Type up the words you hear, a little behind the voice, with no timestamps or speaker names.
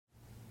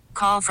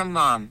Call from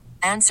mom.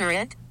 Answer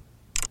it.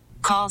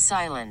 Call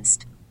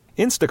silenced.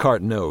 Instacart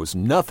knows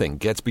nothing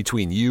gets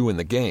between you and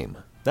the game.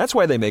 That's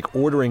why they make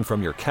ordering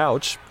from your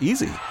couch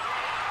easy.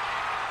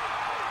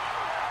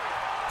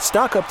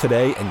 Stock up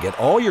today and get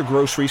all your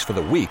groceries for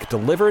the week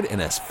delivered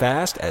in as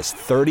fast as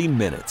 30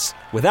 minutes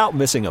without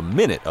missing a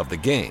minute of the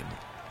game.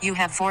 You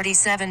have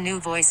 47 new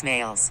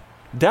voicemails.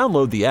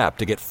 Download the app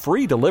to get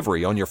free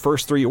delivery on your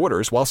first 3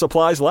 orders while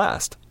supplies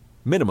last.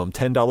 Minimum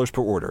 $10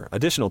 per order.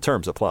 Additional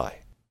terms apply.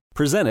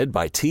 Presented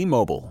by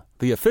T-Mobile,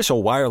 the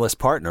official wireless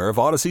partner of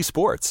Odyssey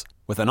Sports.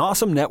 With an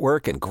awesome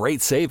network and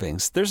great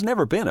savings, there's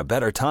never been a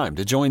better time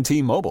to join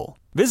T-Mobile.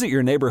 Visit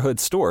your neighborhood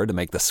store to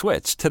make the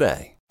switch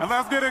today. And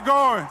let's get it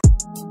going.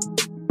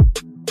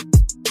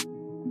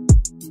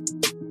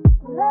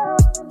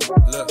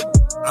 Look,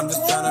 I'm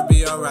just trying to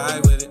be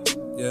alright with it.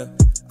 Yeah,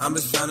 I'm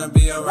just trying to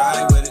be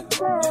alright with it.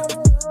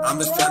 Yeah. I'm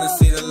just trying to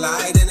see the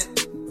light in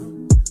it.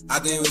 I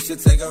think we should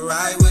take a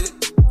ride with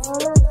it.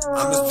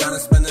 I'm just trying to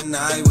spend the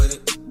night with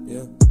it.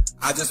 Yeah,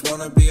 I just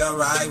want to be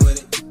alright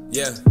with it.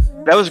 Yeah.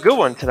 That was a good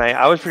one tonight.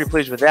 I was pretty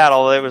pleased with that.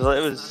 Although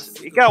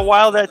it got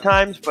wild at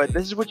times, but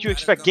this is what you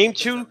expect. Game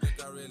 2,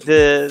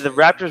 the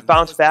Raptors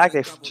bounced back.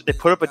 They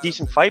put up a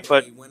decent fight,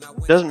 but it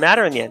doesn't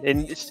matter in the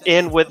end.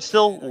 And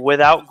still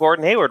without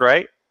Gordon Hayward,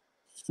 right?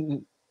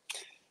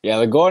 Yeah,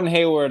 the Gordon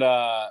Hayward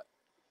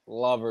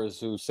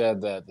lovers who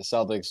said that the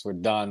Celtics were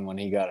done when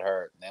he got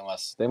hurt.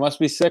 They must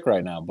be sick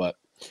right now. But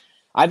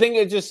I think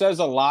it just says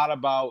a lot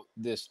about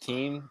this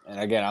team. And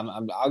again,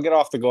 I'll get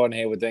off the Gordon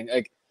Hayward thing.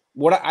 Like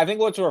I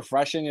think what's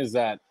refreshing is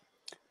that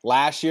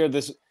last year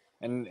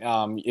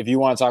if you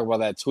want to talk about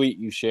that tweet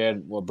you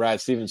shared, what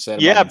Brad Stevens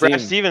said. Yeah, about the Brad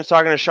team. Stevens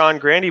talking to Sean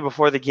Grandy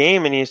before the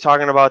game, and he's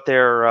talking about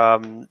their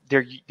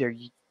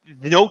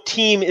no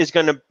team is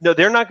going to – no,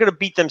 they're not going to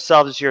beat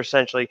themselves this year,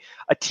 essentially.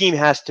 A team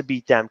has to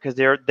beat them because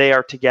they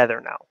are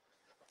together now.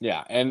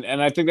 Yeah,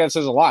 and I think that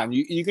says a lot. And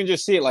you can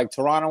just see it. Like,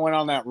 Toronto went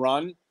on that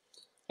run,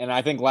 and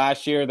I think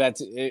last year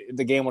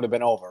the game would have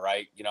been over,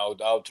 right? You know,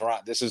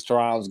 Toronto, this is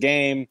Toronto's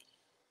game.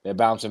 They're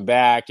bouncing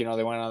back. You know,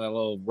 they went on that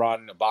little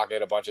run. Ibaka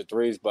hit a bunch of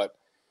threes. But,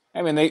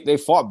 I mean, they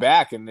fought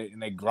back, and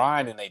they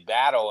grind, and they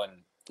battle.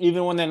 And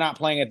even when they're not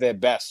playing at their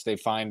best, they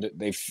find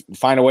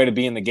a way to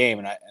be in the game.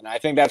 And I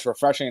think that's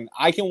refreshing. And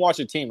I can watch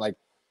a team like,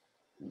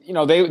 you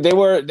know, they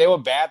were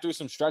bad through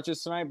some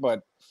stretches tonight,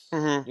 but you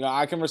know,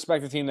 I can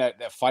respect a team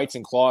that fights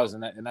and claws,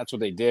 and that's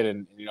what they did.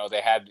 And you know, they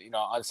had, you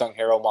know, unsung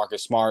hero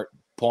Marcus Smart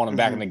pulling them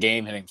back in the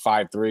game, hitting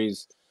 5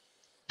 threes.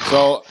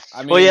 So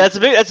I mean, well, yeah,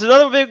 that's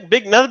another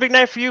big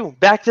night for you.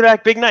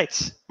 Back-to-back big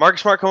nights.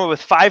 Marcus Smart coming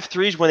with 5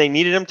 threes when they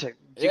needed him to.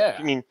 Yeah,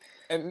 I mean,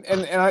 and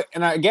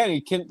again, he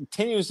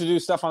continues to do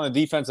stuff on the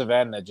defensive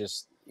end that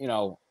just, you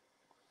know,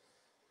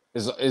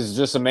 is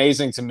just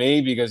amazing to me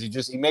because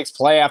he makes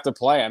play after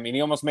play. I mean,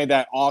 he almost made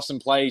that awesome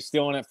play,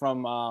 stealing it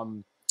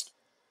from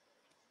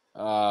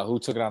who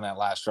took it on that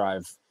last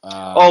drive.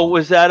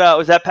 was that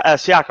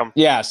Siakam?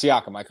 Yeah,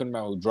 Siakam. I couldn't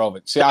remember who drove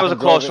it. Siakam that was a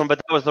close one, but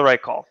that was the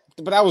right call.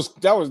 But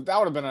that would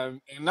have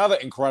been another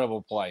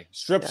incredible play.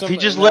 Strips him. If he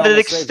just let it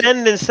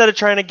extend instead of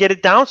trying to get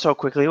it down so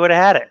quickly, he would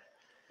have had it.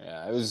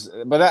 Yeah, it was.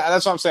 But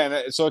that's what I'm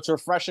saying. So it's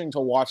refreshing to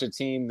watch a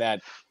team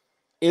that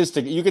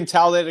you can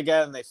tell they're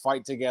together and they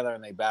fight together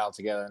and they battle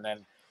together. And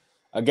then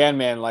again,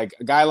 man, like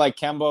a guy like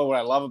Kemba, what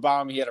I love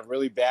about him, he had a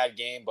really bad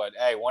game, but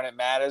hey, when it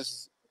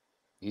matters,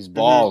 he's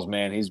balls,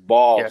 man. He's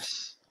balls.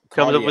 Yes.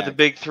 Comes up with the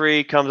big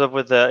 3. Comes up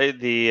with the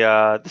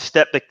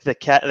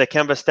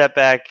Kemba step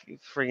back,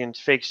 friggin'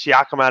 fake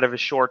Siakam out of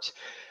his shorts.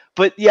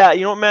 But yeah,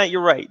 you know what, Matt,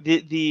 you're right.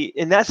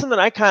 And that's something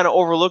I kind of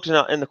overlooked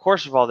in the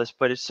course of all this.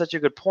 But it's such a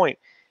good point.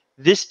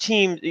 This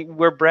team,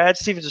 where Brad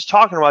Stevens is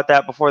talking about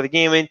that before the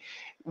game, and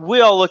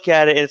we all look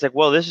at it and it's like,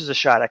 well, this is a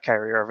shot at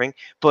Kyrie Irving.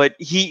 But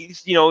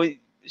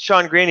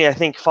Sean Grandy, I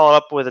think, followed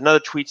up with another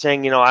tweet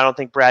saying, you know, I don't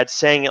think Brad's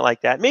saying it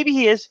like that. Maybe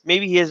he is.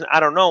 Maybe he isn't.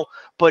 I don't know.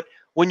 But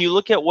when you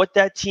look at what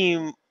that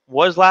team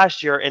was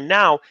last year and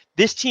now,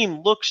 this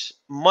team looks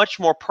much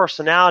more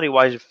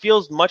personality-wise. It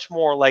feels much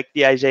more like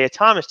the Isaiah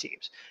Thomas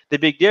teams. The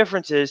big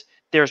difference is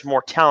there's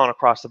more talent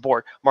across the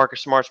board.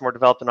 Marcus Smart's more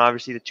developed, and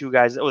obviously the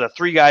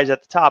 3 guys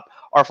at the top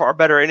are far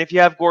better. And if you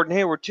have Gordon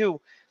Hayward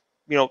too,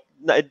 you know,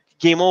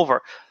 game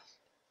over.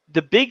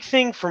 The big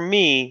thing for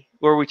me,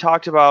 where we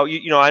talked about,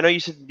 you know, I know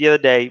you said the other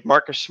day,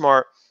 Marcus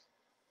Smart,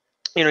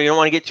 you know, you don't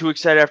want to get too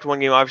excited after one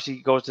game. Obviously,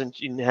 he goes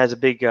and has a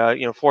big,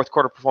 fourth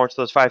quarter performance,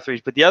 those 5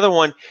 threes. But the other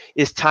one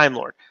is Time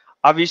Lord.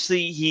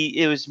 Obviously,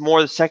 it was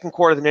more the second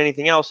quarter than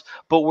anything else.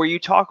 But where you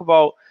talk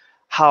about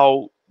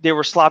how there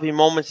were sloppy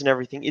moments and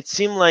everything, it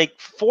seemed like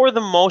for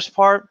the most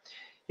part,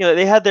 you know,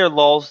 they had their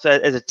lulls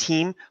as a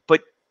team.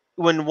 But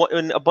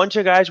when a bunch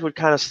of guys would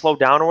kind of slow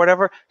down or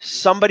whatever,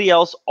 somebody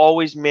else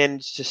always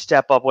managed to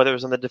step up, whether it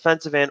was on the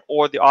defensive end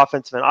or the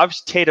offensive end.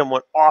 Obviously, Tatum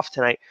went off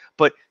tonight,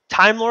 but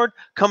Time Lord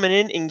coming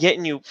in and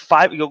getting you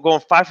 5, going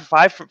 5 for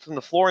 5 from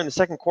the floor in the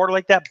second quarter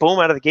like that, boom,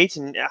 out of the gates,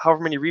 and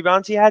however many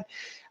rebounds he had.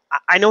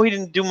 I know he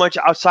didn't do much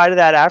outside of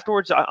that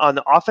afterwards on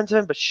the offensive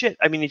end, but shit,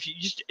 I mean, if you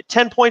just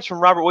 10 points from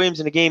Robert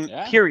Williams in a game,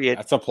 period.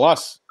 That's a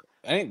plus.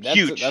 I think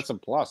Huge. that's a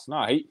plus.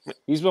 No,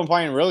 he's been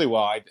playing really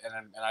well.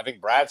 And I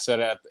think Brad said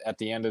at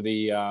the end of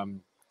the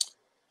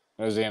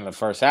it was the end of the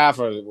first half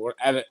or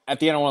at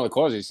the end of one of the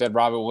quarters, he said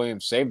Robert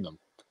Williams saved them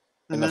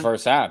in the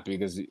first half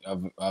because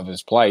of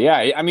his play.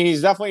 Yeah, I mean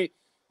he's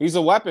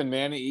a weapon,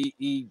 man.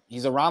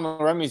 He's around the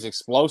rim. He's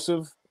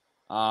explosive,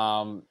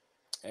 and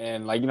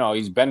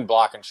he's been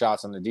blocking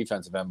shots on the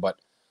defensive end. But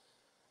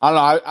I don't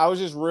know. I was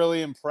just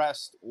really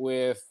impressed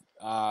with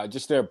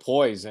just their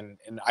poise, and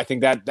I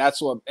think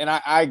that's what. And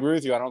I agree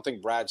with you. I don't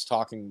think Brad's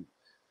talking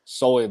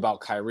solely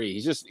about Kyrie. I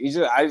just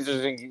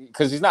think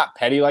because he's not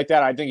petty like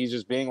that. I think he's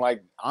just being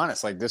like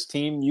honest. Like this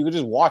team, you could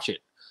just watch it.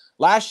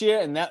 Last year,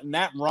 and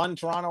that run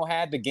Toronto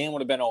had, the game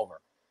would have been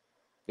over.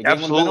 The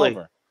game would have been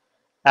over.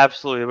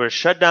 Absolutely. They would have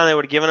shut down. They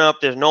would have given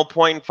up. There's no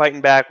point in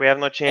fighting back. We have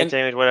no chance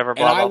anyways, whatever,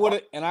 blah, blah, blah.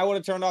 And I would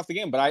have turned off the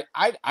game. But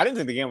I didn't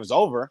think the game was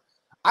over.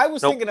 I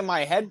was thinking in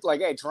my head, like,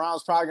 hey,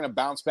 Toronto's probably going to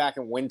bounce back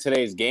and win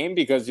today's game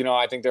because,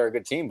 I think they're a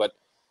good team. But,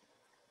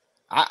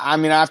 I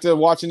mean, after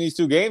watching these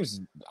two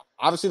games,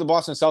 obviously the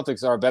Boston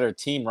Celtics are a better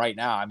team right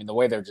now. I mean, the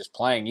way they're just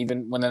playing,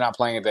 even when they're not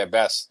playing at their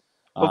best.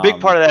 Well, a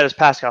big part of that is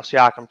Pascal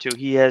Siakam, too.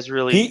 He has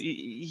really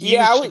he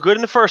was good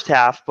in the first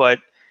half, but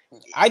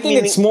I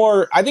think it's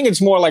more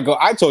like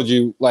I told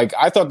you, like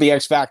I thought the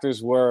X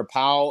factors were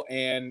Powell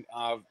and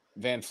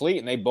Van Fleet,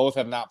 and they both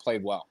have not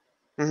played well.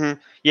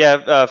 Mm-hmm.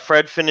 Yeah,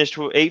 Fred finished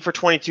 8 for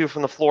 22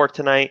 from the floor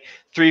tonight,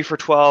 3 for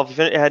 12.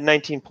 He had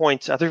 19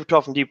 points, 3 for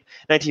 12 from deep,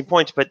 19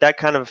 points. But that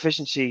kind of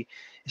efficiency,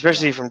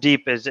 especially from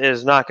deep,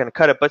 is not going to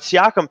cut it. But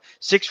Siakam,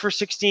 6 for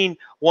 16,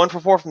 1 for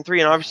 4 from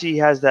 3, and obviously he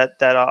has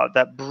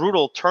that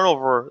brutal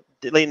turnover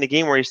late in the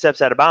game where he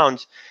steps out of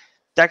bounds.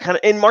 That kind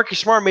of, and Marcus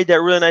Smart made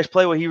that really nice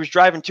play where he was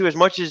driving too. As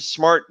much as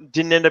Smart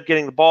didn't end up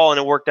getting the ball and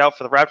it worked out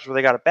for the Raptors where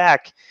they got it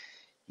back,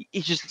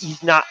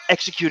 he's not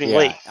executing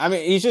late. I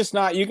mean, he's just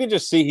not. You can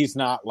just see he's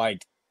not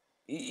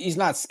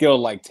skilled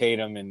like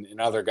Tatum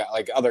and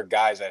other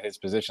guys at his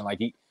position.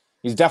 Like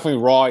he's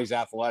definitely raw. He's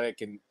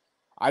athletic, and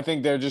I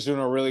think they're just doing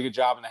a really good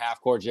job in the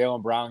half court.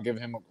 Jaylen Brown, give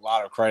him a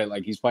lot of credit.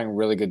 Like he's playing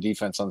really good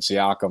defense on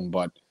Siakam,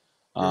 but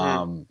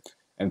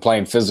and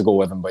playing physical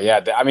with him. But yeah,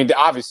 I mean,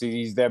 obviously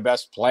he's their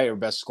best player,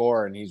 best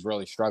scorer, and he's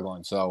really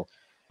struggling. So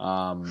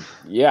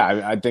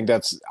I think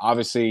that's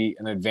obviously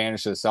an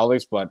advantage to the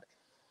Celtics, but.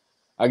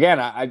 Again,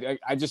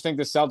 I just think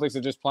the Celtics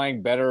are just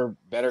playing better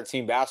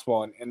team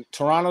basketball, and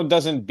Toronto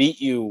doesn't beat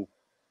you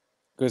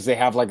because they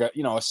have like a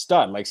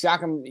stud. Like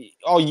Siakam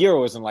all year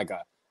wasn't like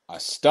a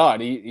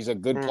stud. He's a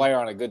good player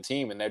on a good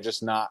team, and they're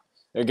just not.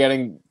 They're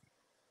getting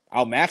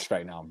outmatched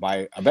right now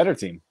by a better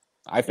team.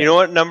 I think. You know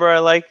what number I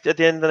liked at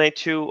the end of the night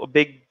too? A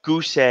big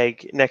goose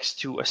egg next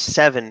to a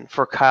 7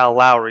 for Kyle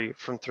Lowry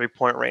from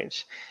 3-point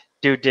range.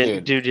 Dude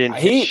didn't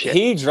hit shit.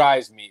 He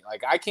drives me.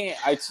 Like, I can't.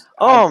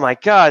 My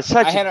God.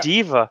 Such a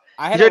diva.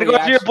 You had to go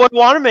to your boy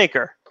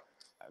Wanamaker.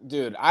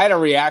 Dude, I had a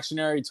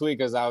reactionary tweet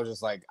because I was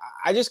just like,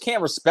 I just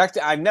can't respect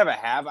it. I never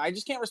have. I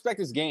just can't respect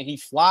his game. He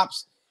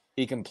flops.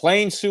 He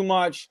complains too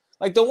much.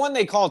 Like, the one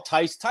they call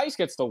Tice. Tice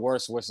gets the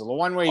worst whistle. The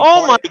one where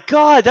my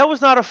God. That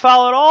was not a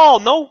foul at all.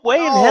 No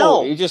way in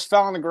hell. He just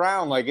fell on the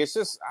ground. Like, it's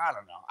just, I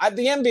don't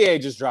know. The NBA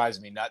just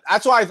drives me nuts.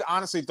 That's why I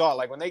honestly thought,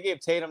 like, when they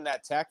gave Tatum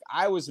that tech,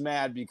 I was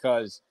mad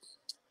because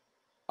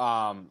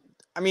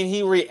I mean,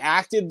 he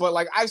reacted, but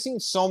like I've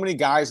seen so many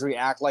guys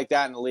react like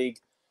that in the league.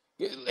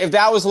 If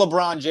that was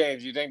LeBron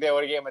James, you think they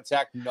would have gave him a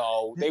tech?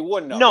 No, they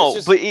wouldn't have. No,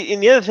 but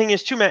the other thing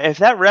is too, man, if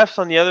that ref's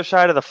on the other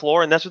side of the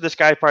floor, and that's what this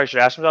guy probably should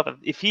ask himself,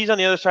 if he's on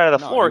the other side of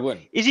the floor,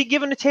 is he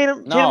giving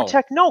Tatum a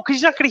tech? No, because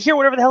he's not going to hear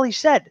whatever the hell he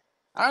said.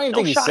 I don't even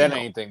think he said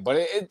anything, but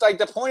it's like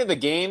the point of the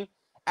game.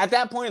 At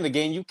that point in the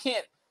game, you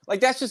can't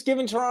that's just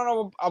giving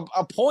Toronto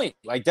a point.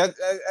 Like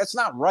that's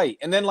not right.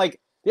 And then like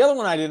the other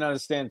one I didn't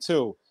understand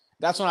too.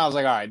 That's when I was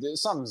like, all right,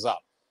 something's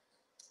up.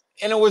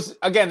 And it was,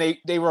 again,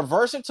 they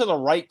reversed it to the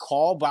right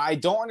call, but I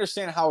don't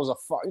understand how it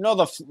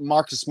was the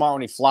Marcus Smart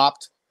when he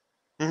flopped?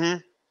 Mm-hmm.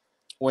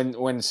 When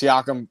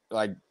Siakam,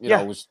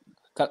 was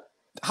cut.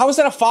 How is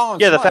that a foul on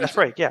Smart? The fast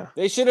break, yeah.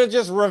 They should have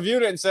just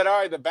reviewed it and said, all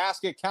right, the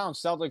basket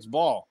counts, Celtics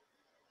ball.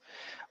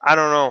 I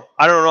don't know.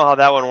 I don't know how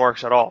that one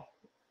works at all.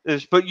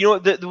 But,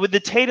 with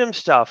the Tatum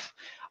stuff,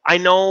 I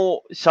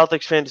know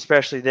Celtics fans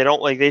especially,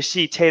 they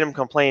see Tatum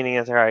complaining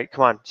and they're all right,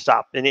 come on,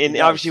 stop. And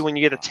obviously when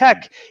you get a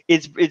tech,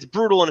 it's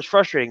brutal and it's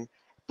frustrating.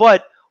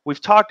 But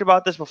we've talked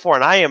about this before,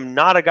 and I am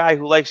not a guy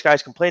who likes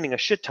guys complaining a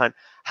shit ton.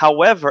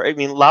 However, I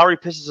mean, Lowry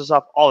pisses us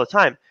off all the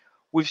time.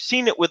 We've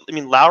seen it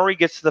Lowry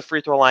gets to the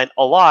free throw line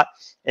a lot,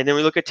 and then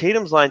we look at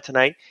Tatum's line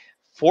tonight,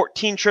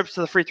 14 trips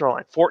to the free throw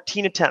line,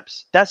 14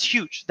 attempts. That's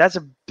huge. That's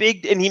a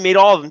big, and he made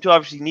all of them too.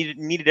 Obviously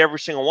needed every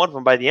single one of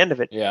them by the end of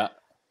it. Yeah.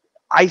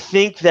 I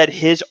think that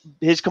his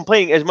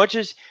complaining, as much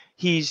as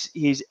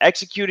he's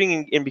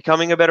executing and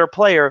becoming a better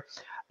player,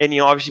 and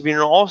obviously being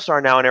an all-star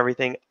now and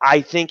everything,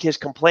 I think his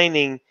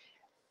complaining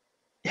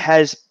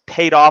has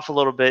paid off a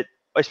little bit,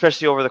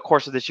 especially over the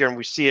course of this year, and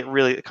we see it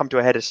really come to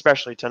a head,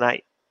 especially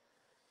tonight.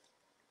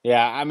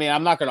 Yeah, I mean,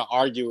 I'm not going to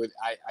argue with.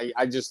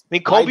 I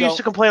mean, Kobe used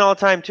to complain all the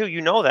time too.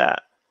 You know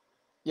that.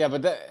 Yeah,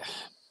 but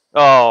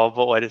Oh,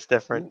 but what is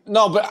different?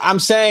 No, but I'm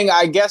saying,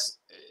 I guess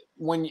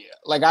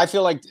I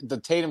feel like the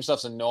Tatum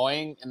stuff's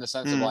annoying in the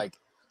sense of Mm, like,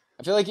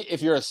 I feel like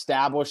if you're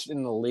established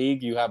in the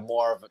league, you have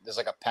there's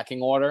like a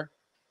pecking order.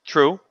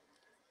 true.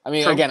 I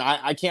mean, True. again,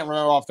 I can't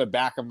remember off the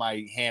back of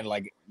my hand,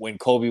 like when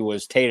Kobe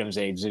was Tatum's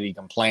age, did he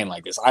complain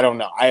like this? I don't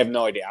know. I have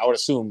no idea. I would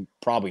assume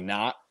probably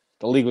not.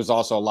 The league was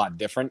also a lot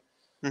different.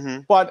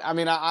 Mm-hmm. But I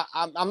mean,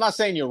 I'm not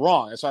saying you're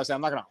wrong. That's why I say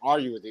I'm not going to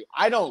argue with you.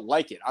 I don't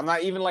like it. I'm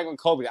not even like when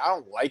Kobe. I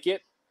don't like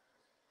it.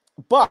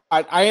 But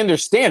I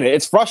understand it.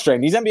 It's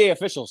frustrating. These NBA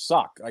officials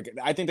suck. Like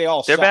I think they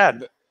all They're suck.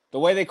 bad. The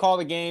way they call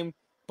the game.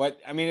 But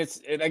I mean,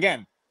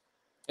 again,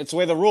 it's the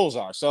way the rules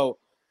are. So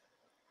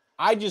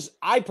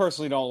I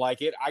personally don't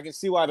like it. I can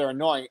see why they're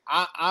annoying.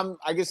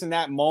 I guess in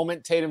that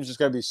moment, Tatum's just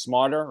gonna be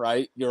smarter,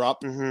 right? You're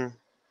up, Mm-hmm.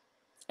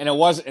 and it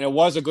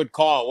was a good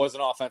call. It was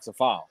an offensive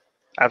foul.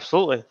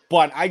 Absolutely.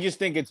 But I just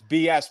think it's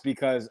BS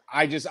because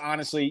I just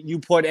honestly, you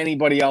put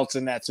anybody else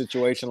in that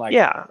situation, like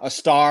Yeah. a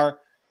star.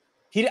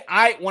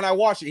 When I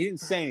watched it, he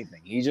didn't say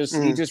anything. He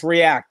just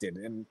reacted.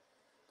 And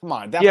come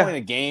on, at that point in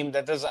the game,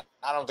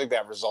 I don't think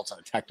that results in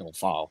a technical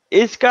foul.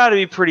 It's got to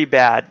be pretty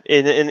bad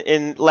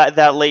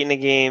that late in the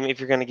game if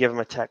you're going to give him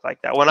a tech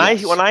like that. When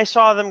I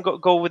saw them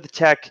go with the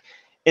tech,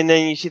 and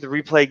then you see the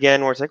replay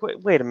again where it's like,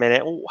 wait a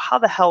minute, how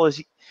the hell is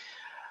he?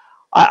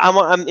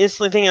 I'm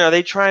instantly thinking, are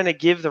they trying to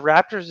give the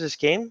Raptors this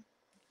game?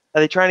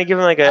 Are they trying to give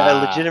them like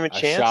a legitimate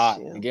chance?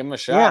 Shot. Yeah. Give him a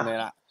shot,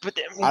 man. But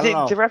I don't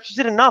know. The Raptors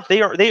did enough.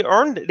 They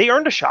earned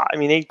a shot. I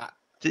mean,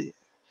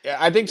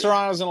 I think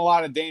Toronto's in a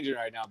lot of danger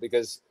right now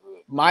because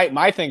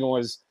my thinking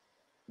was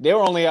they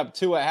were only up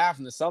 2.5,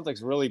 and the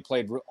Celtics really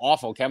played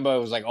awful. Kemba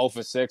was like 0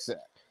 for 6.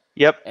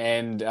 Yep.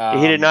 And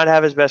he did not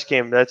have his best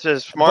game. That's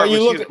as smart.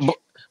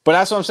 But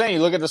that's what I'm saying.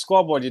 You look at the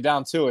scoreboard, you're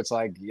down 2. It's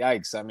like,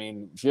 yikes. I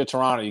mean, if you're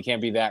Toronto, you can't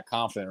be that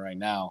confident right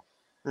now.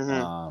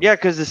 Mm-hmm.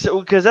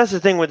 Because that's the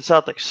thing with the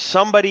Celtics.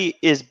 Somebody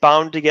is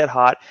bound to get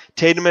hot.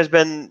 Tatum has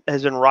been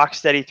rock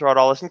steady throughout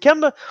all this, and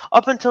Kemba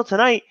up until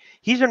tonight,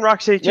 he's been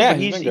rock steady too. Yeah,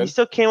 but he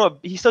still came up.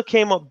 He still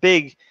came up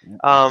big.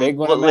 Big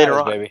when it later matters,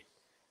 on. baby.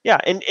 Yeah,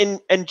 and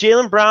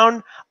Jaylen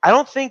Brown,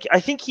 I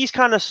think he's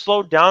kind of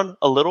slowed down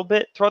a little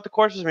bit throughout the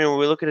course. I mean, when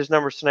we look at his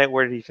numbers tonight,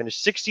 where did he finish?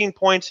 16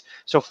 points,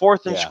 so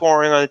fourth in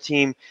scoring on the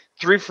team,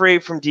 3 for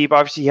 8 from deep.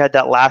 Obviously, he had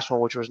that last one,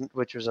 which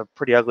was a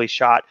pretty ugly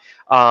shot.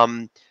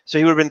 So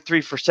he would have been 3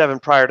 for 7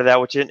 prior to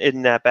that, which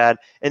isn't that bad.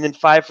 And then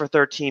 5 for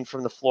 13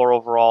 from the floor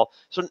overall.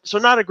 So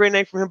not a great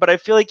night from him, but I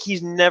feel like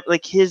he's never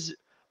his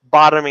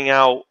bottoming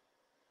out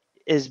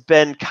has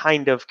been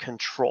kind of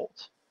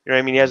controlled. You know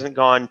what I mean? He hasn't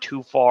gone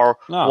too far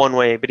one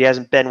way, but he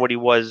hasn't been what he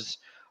was,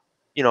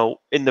 in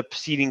the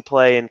seeding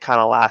play and kind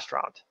of last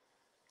round.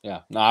 Yeah,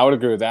 no, I would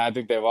agree with that. I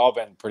think they've all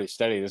been pretty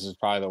steady. This is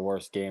probably the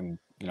worst game,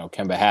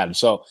 Kemba had.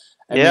 So,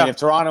 I mean, if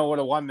Toronto would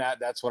have won that,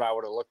 that's what I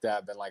would have looked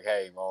at. Been like,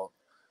 hey, well,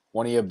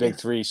 one of your big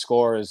 3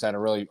 scorers had a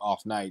really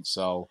off night.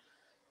 So,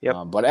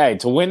 but hey,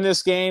 to win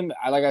this game,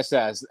 like I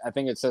said, I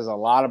think it says a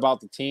lot about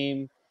the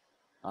team.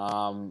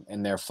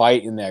 And their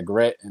fight and their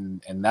grit,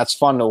 and that's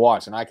fun to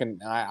watch. And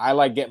I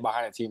like getting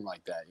behind a team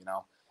like that,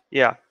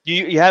 Yeah,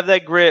 you have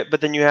that grit,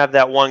 but then you have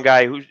that one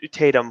guy who's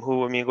Tatum,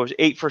 who goes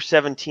 8 for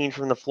 17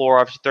 from the floor,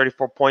 obviously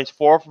 34 points,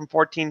 4 from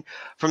 14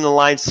 from the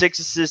line, 6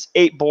 assists,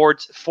 8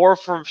 boards, 4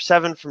 from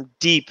 7 from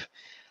deep.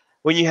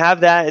 When you have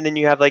that, and then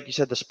you have, like you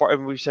said, the spark.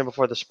 We said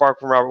before, the spark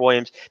from Robert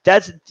Williams.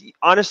 That's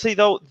honestly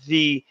though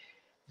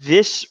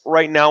this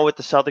right now what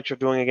the Celtics are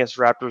doing against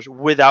the Raptors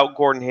without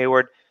Gordon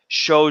Hayward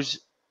shows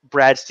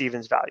Brad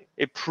Stevens' value.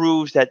 It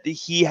proves that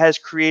he has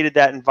created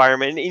that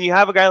environment. And you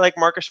have a guy like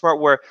Marcus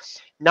Smart where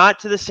not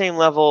to the same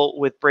level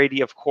with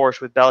Brady, of course,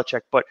 with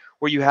Belichick, but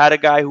where you had a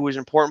guy who was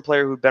an important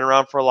player who'd been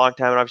around for a long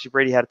time, and obviously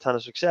Brady had a ton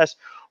of success,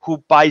 who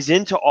buys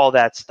into all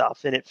that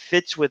stuff, and it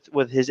fits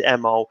with his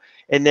MO.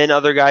 And then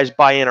other guys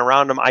buy in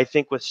around him. I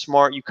think with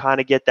Smart, you kind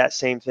of get that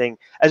same thing.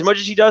 As much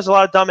as he does a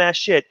lot of dumbass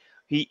shit,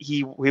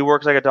 he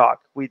works like a dog.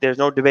 There's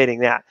no debating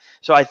that.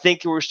 So I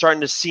think we're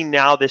starting to see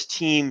now this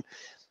team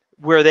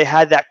where they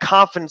had that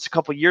confidence a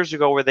couple years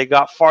ago where they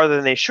got farther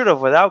than they should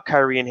have without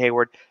Kyrie and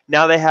Hayward.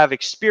 Now they have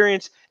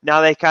experience. Now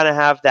they kind of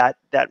have that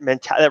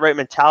right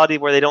mentality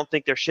where they don't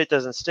think their shit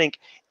doesn't stink,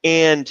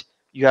 and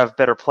you have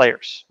better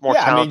players, more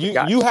talented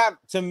guys. You have,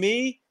 to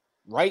me,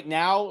 right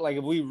now, like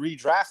if we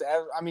redraft,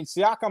 I mean,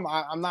 Siakam,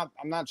 I'm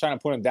not trying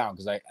to put him down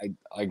because I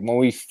like when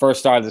we first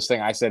started this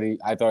thing, I said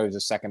I thought he was the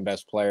second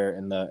best player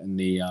in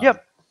the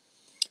Yep.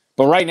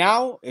 But right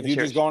now, if you're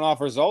just going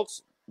off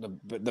results,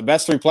 the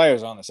best 3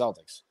 players are on the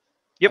Celtics.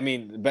 Yep. I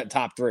mean,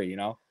 top 3,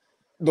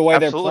 the way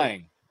they're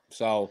playing.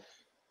 So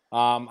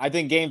I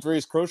think Game 3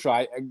 is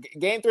crucial.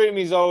 Game 3 to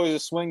me is always a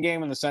swing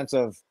game in the sense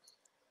of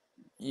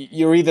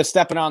you're either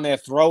stepping on their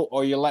throat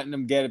or you're letting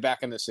them get it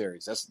back in the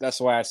series. That's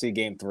the way I see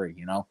Game 3.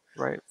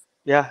 Right.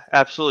 Yeah,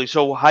 absolutely.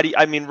 So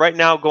right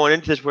now going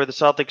into this where the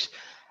Celtics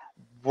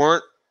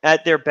weren't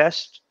at their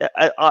best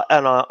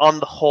on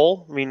the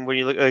whole. I mean, when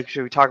you look,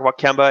 we talk about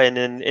Kemba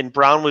and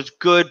Brown was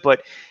good,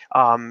 but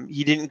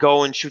he didn't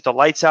go and shoot the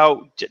lights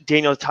out.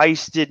 Daniel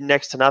Tice did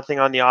next to nothing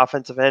on the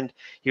offensive end.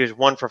 He was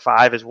 1 for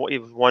 5. He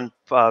was one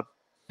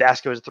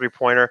basket was a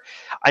three-pointer.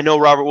 I know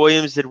Robert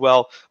Williams did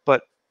well,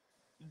 but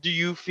do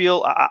you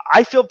feel?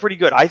 I feel pretty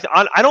good. I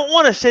don't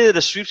want to say that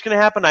a sweep's going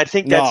to happen. I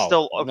think that's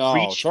still a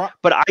reach,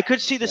 but I could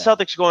see the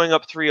Celtics going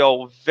up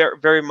 3-0 very,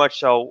 very much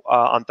so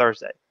on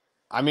Thursday.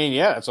 I mean,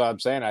 yeah, that's what I'm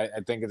saying. I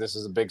think this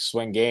is a big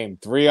swing game.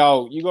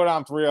 3-0, you go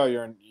down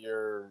 3-0,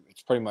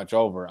 it's pretty much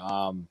over.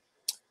 I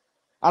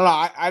don't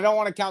know. I don't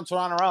want to count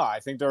Toronto out. I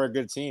think they're a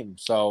good team.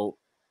 So,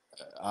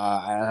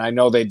 and I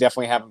know they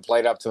definitely haven't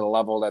played up to the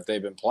level that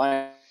they've been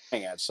playing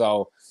at.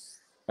 So,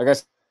 like I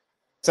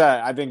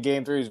said, I think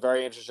Game 3 is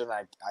very interesting.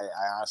 I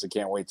honestly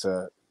can't wait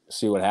to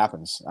see what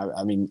happens.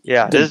 I mean,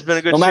 yeah, this has been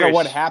a good. No matter series.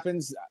 what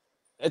happens,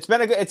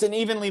 it's an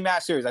evenly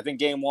matched series. I think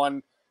Game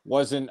 1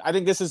 wasn't. I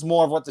think this is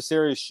more of what the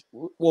series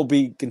will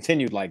be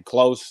continued, like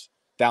close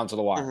down to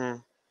the wire. Mm-hmm.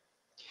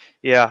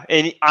 Yeah,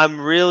 and I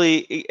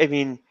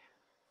mean,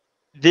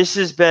 this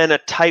has been a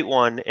tight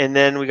one, and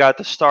then we got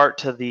the start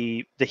to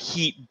the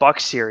Heat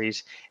Bucks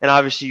series, and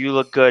obviously you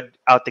look good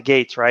out the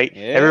gates, right?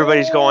 Yeah.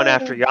 Everybody's going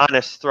after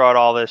Giannis throughout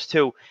all this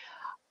too.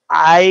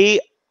 I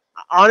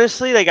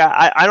honestly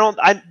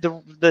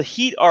the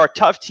Heat are a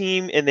tough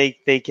team, and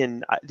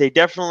they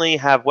definitely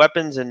have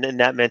weapons and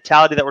that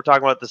mentality that we're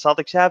talking about the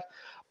Celtics have.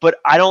 But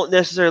I don't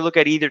necessarily look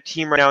at either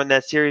team right now in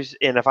that series.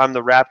 And if I'm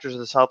the Raptors or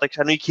the Celtics,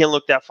 I know you can't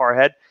look that far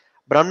ahead,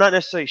 but I'm not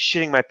necessarily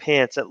shitting my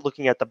pants at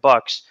looking at the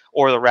Bucks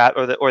or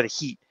the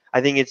Heat. I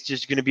think it's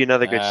just going to be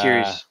another good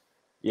series.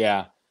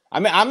 Yeah, I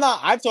mean, I'm not.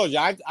 I've told you,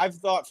 I've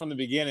thought from the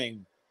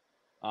beginning,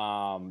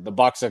 the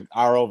Bucks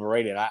are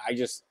overrated. I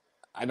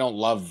don't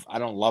love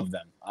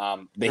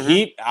them. The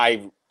Heat,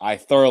 I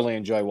thoroughly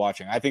enjoy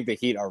watching. I think the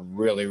Heat are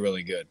really,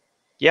 really good.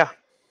 Yeah.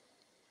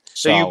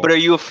 So, are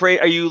you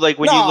afraid? Are you like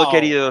when you look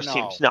at either of those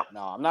teams? No,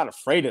 I'm not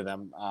afraid of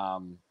them.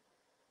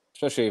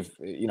 Especially if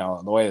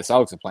the way the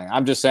Celtics are playing.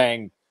 I'm just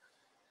saying,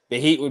 I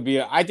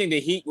think the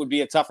Heat would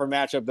be a tougher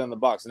matchup than the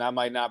Bucks, and that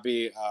might not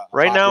be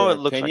right now. It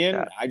looks opinion.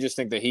 like that. I just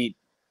think the Heat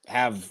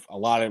have a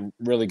lot of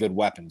really good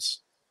weapons.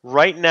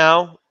 Right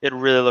now, it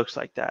really looks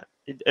like that.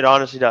 It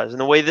honestly does.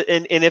 And the way that,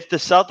 and if the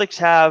Celtics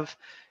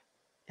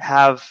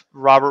have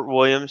Robert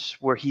Williams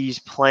where he's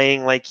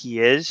playing like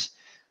he is,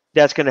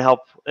 that's going to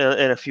help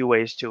in a few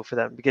ways too for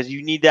them, because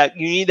you need that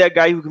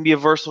guy who can be a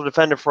versatile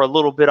defender for a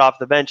little bit off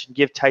the bench and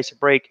give Tice a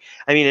break.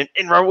 I mean,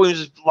 and Robert Williams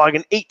is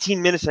logging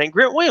 18 minutes and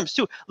Grant Williams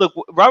too. Look,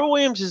 Robert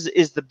Williams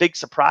is the big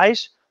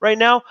surprise right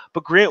now,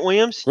 but Grant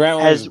Williams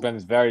has been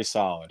very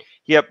solid.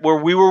 Yep, where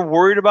we were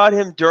worried about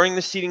him during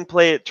the seeding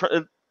play,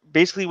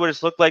 basically what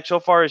it's looked like so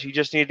far is he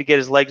just needed to get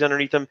his legs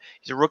underneath him.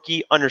 He's a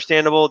rookie,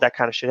 understandable, that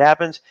kind of shit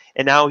happens,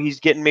 and now he's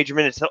getting major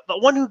minutes. The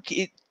one who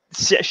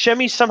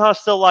Shemi somehow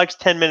still logs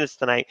 10 minutes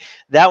tonight.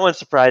 That one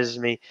surprises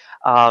me.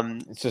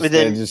 It's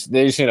just,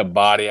 they just need a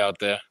body out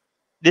there.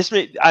 This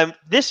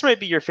might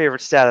be your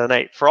favorite stat of the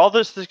night. For all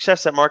the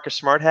success that Marcus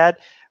Smart had,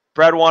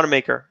 Brad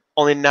Wanamaker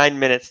only 9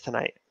 minutes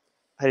tonight.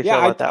 How do you feel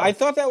about that? I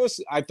thought that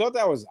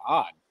was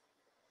odd.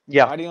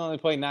 Yeah. Why do you only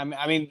play 9?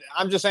 I mean,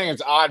 I'm just saying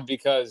it's odd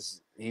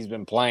because he's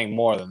been playing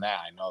more than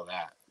that. I know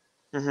that.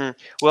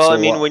 Mm-hmm. Well, so, I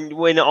mean,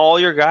 when all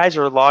your guys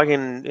are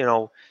logging,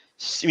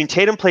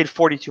 Tatum played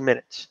 42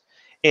 minutes.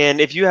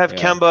 And if you have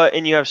Kemba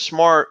and you have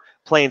Smart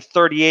playing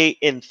 38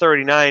 and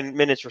 39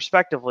 minutes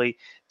respectively,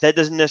 that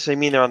doesn't necessarily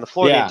mean they're on the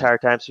floor the entire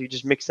time. So you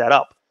just mix that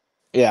up.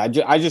 Yeah, I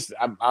don't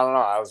know.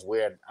 I was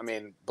weird. I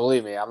mean,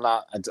 believe me,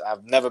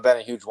 I've never been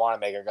a huge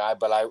Wanamaker guy,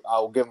 but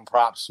I'll give him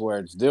props where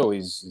it's due.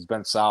 He's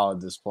been solid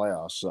this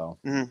playoffs. So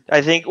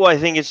I think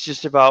it's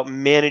just about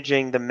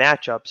managing the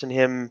matchups and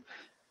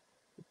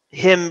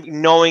him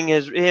knowing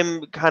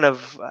him kind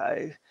of.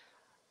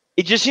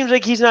 It just seems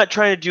like he's not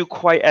trying to do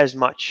quite as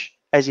much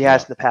as he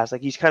has in the past.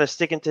 Like he's kind of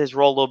sticking to his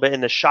role a little bit,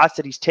 and the shots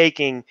that he's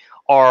taking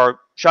are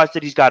shots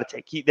that he's got to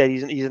take.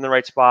 He's in the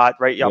right spot,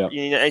 right? Yep.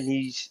 And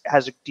he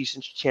has a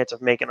decent chance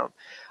of making them.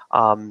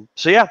 All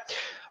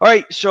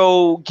right.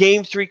 So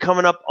Game 3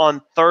 coming up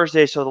on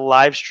Thursday. So the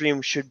live stream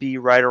should be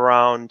right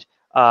around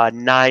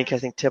 9, because I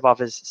think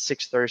tip-off is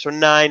 6:30. So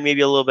 9,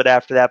 maybe a little bit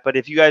after that. But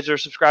if you guys are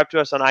subscribed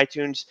to us on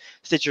iTunes,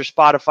 Stitcher,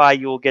 Spotify,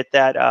 you will get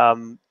that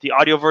the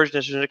audio version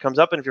as soon as it comes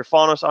up. And if you're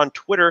following us on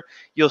Twitter,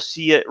 you'll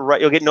see it right.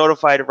 You'll get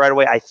notified right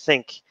away, I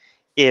think,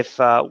 if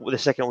the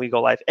second we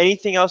go live.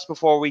 Anything else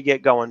before we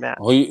get going, Matt?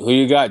 Who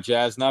you got?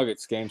 Jazz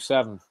Nuggets, Game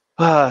 7.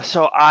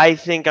 So I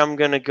think I'm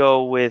going to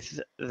go with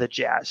the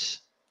Jazz.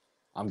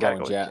 I'm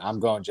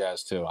going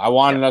Jazz too. I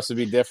wanted us to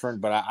be different,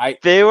 but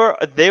they were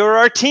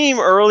our team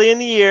early in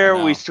the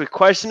year. We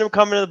questioned them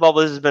coming to the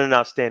bubble. This has been an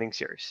outstanding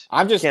series.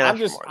 I'm just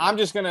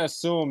going to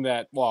assume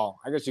that. Well,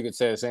 I guess you could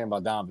say the same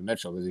about Donovan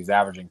Mitchell because he's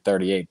averaging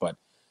 38. But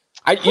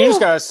you just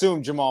got to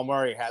assume Jamal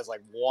Murray has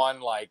like one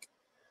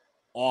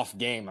off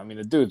game. I mean,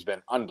 the dude's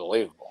been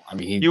unbelievable. I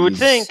mean, you would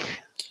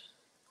think.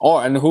 Oh,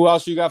 and who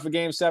else you got for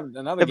Game 7?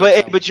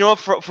 But you know,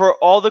 for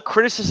all the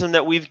criticism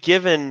that we've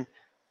given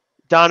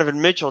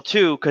Donovan Mitchell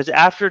too, because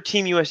after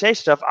Team USA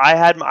stuff,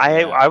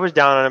 I was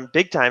down on him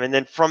big time, and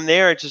then from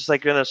there it's just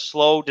like in a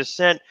slow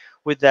descent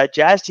with that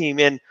Jazz team.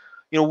 And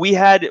we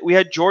had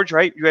George,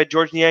 right? You had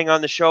George Niang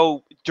on the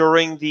show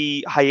during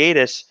the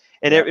hiatus,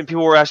 And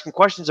people were asking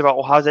questions about,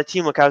 well, how's that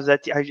team look? How's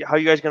that? How are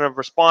you guys going to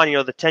respond?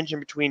 The tension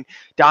between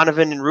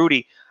Donovan and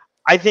Rudy.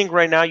 I think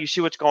right now you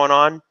see what's going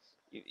on.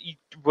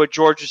 What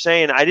George was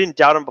saying, I didn't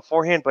doubt him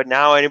beforehand, but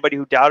now anybody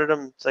who doubted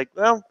him, it's like,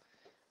 well,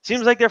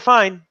 seems like they're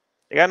fine.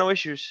 They got no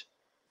issues.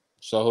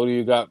 So who do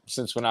you got,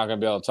 since we're not going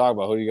to be able to talk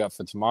about, who do you got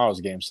for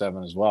tomorrow's Game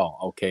 7 as well?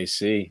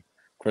 OKC,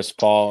 Chris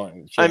Paul,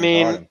 and James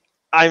Harden.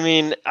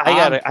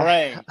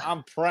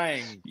 I'm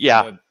praying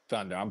yeah. to the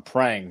Thunder. I'm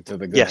praying to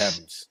the good yes.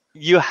 heavens.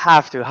 You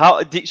have to.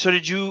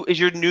 Is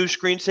your new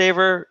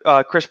screensaver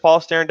Chris Paul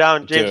staring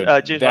down James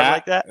Harden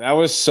like that? That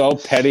was so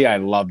petty. I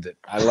loved it.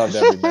 I loved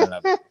every minute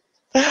of it.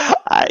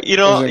 It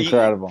was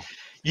incredible.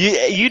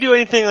 You do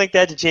anything like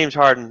that to James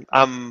Harden,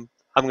 I'm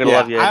gonna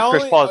love you.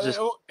 Chris Paul is just.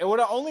 It would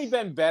have only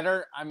been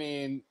better. I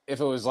mean, if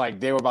it was like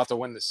they were about to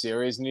win the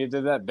series and you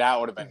did that, that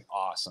would have been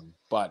awesome.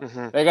 But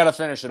they got to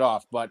finish it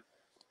off. But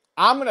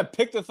I'm gonna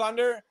pick the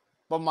Thunder.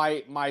 But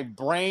my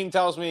brain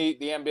tells me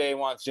the NBA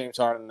wants James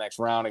Harden in the next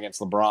round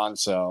against LeBron.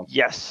 So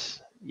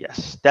yes.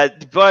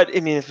 But I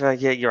mean,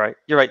 you're right.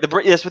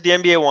 That's what the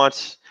NBA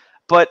wants.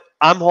 But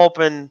I'm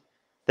hoping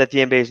that the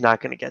NBA is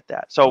not going to get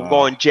that. So I'm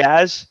going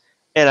Jazz,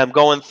 and I'm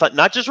going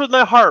not just with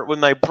my heart, with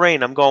my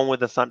brain. I'm going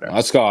with the Thunder.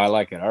 Let's go. I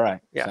like it. All right.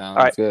 Yeah. Sounds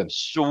all right. Good.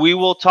 So we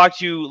will talk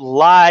to you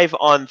live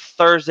on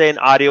Thursday, and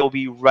audio will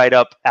be right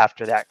up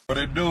after that. What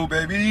it do,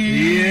 baby?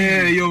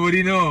 Yeah, you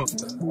already know.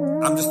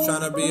 I'm just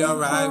trying to be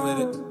alright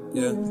with it.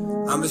 Yeah,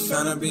 I'm just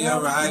trying to be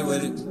alright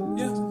with it.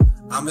 Yeah,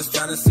 I'm just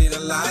trying to see the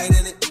light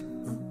in it.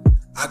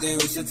 I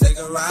think we should take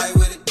a ride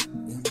with it.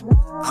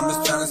 Yeah. I'm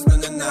just trying to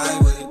spend the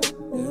night with it.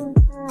 Yeah.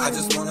 I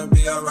just want to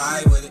be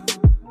alright with it.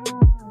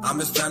 I'm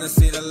just trying to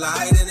see the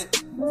light in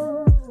it.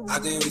 I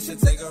think we should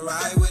take a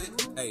ride with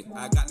it. Hey,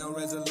 I got no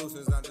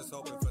resolutions. I'm just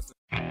hoping for some.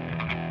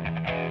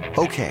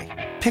 Okay,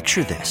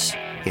 picture this.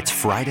 It's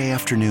Friday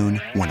afternoon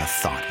when a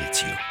thought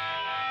hits you.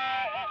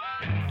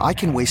 I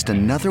can waste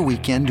another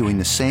weekend doing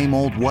the same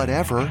old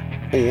whatever,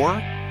 or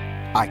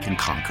I can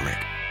conquer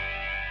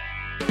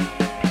it.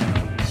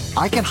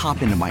 I can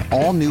hop into my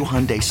all-new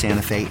Hyundai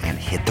Santa Fe and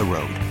hit the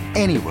road.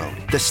 Any road.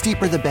 The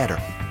steeper, the better.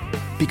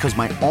 Because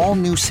my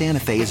all-new Santa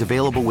Fe is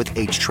available with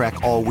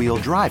H-Track all-wheel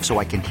drive, so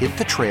I can hit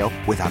the trail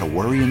without a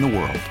worry in the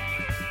world.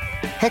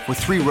 Heck, with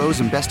 3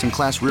 rows and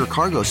best-in-class rear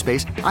cargo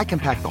space, I can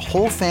pack the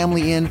whole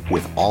family in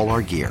with all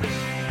our gear.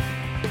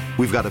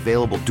 We've got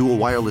available dual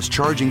wireless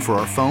charging for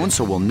our phones,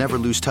 so we'll never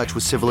lose touch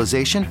with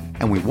civilization,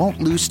 and we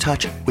won't lose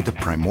touch with the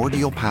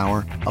primordial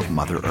power of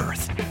Mother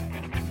Earth.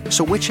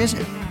 So which is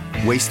it?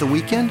 Waste the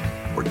weekend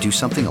or do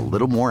something a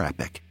little more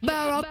epic?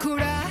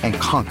 And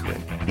conquer it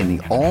in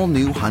the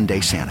all-new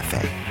Hyundai Santa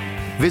Fe.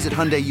 Visit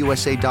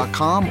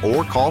HyundaiUSA.com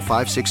or call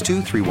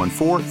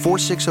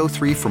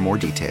 562-314-4603 for more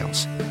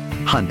details.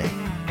 Hyundai,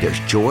 there's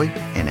joy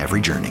in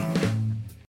every journey.